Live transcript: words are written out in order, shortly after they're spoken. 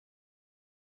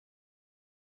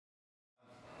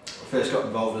first got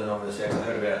involved in Anonymous X, I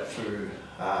heard about it through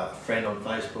a friend on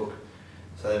Facebook.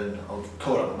 So then I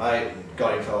called up my mate and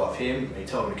got info off him, and he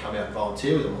told me to come out and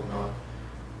volunteer with him one night.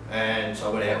 And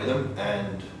so I went out with him,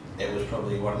 and it was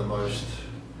probably one of the most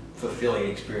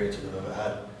fulfilling experiences I've ever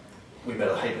had. We met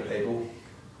a heap of people,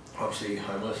 obviously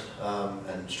homeless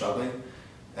and struggling,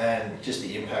 and just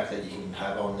the impact that you can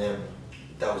have on them,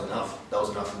 that was enough. That was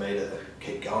enough for me to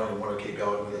keep going and want to keep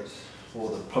going with it.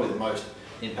 Probably the most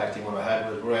impacting one I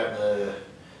had was we're out in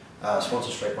the Sponsor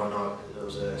Street one night. There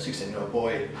was a 16-year-old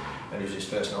boy, and it was his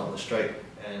first night on the street.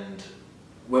 And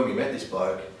when we met this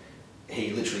bloke,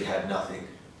 he literally had nothing,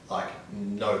 like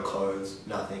no clothes,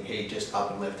 nothing. He just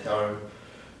up and left home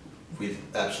with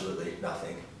absolutely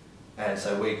nothing. And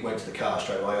so we went to the car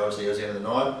straight away. Obviously it was the end of the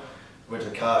night. Went to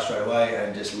the car straight away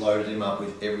and just loaded him up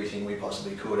with everything we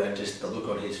possibly could, and just the look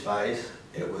on his face,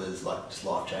 it was like just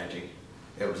life-changing.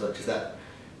 It was like just that,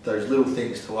 those little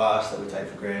things to us that we take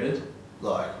for granted,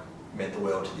 like meant the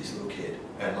world to this little kid.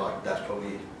 And like that's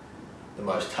probably the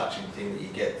most touching thing that you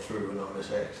get through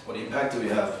Anonymous X. What impact do we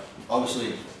have?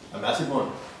 Obviously a massive one.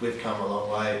 We've come a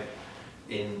long way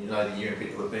in the year and a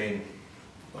bit that we've been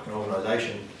like an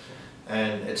organisation.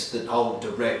 And it's the whole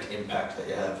direct impact that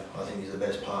you have, I think, is the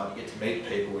best part. You get to meet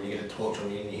people and you get to talk to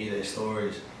them and you hear their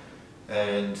stories.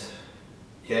 And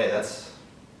yeah, that's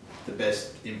the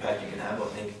best impact you can have, I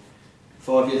think.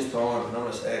 5 years time,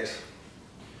 Anonymous X.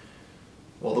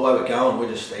 Well, the way we're going, we're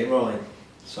just steamrolling.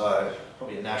 So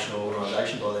probably a national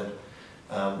organisation by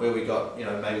then, where we got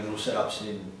maybe little setups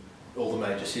in all the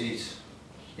major cities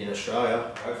in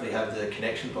Australia. Hopefully have the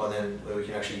connection by then where we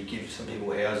can actually give some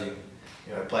people housing.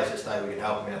 A place to stay, we can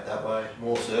help them out that way.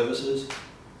 More services,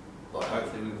 like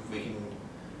hopefully we can,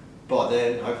 by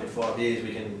then, hopefully 5 years,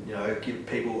 we can give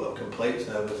people a complete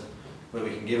service where we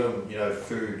can give them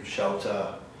food,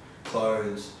 shelter,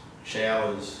 clothes,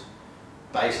 showers,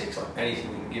 basics, like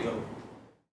anything we can give them.